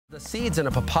The seeds in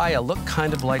a papaya look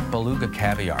kind of like beluga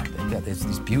caviar. They've got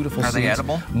these beautiful seeds. Are they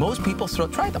edible? Most people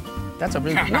try them. That's a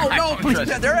really no, please,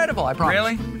 they're edible. I promise.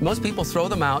 Really? Most people throw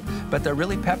them out, but they're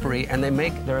really peppery, and they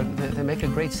make a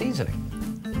great seasoning.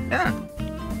 Yeah.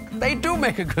 They do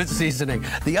make a good seasoning.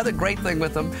 The other great thing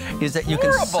with them is that you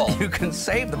can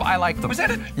save them. I like them. Was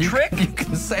that a trick? You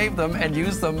can save them and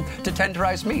use them to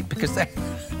tenderize meat because they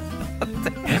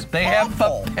have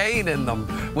papain in them,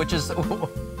 which is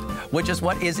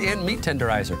what is in meat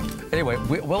tenderizer. Anyway,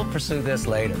 we'll pursue this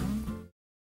later.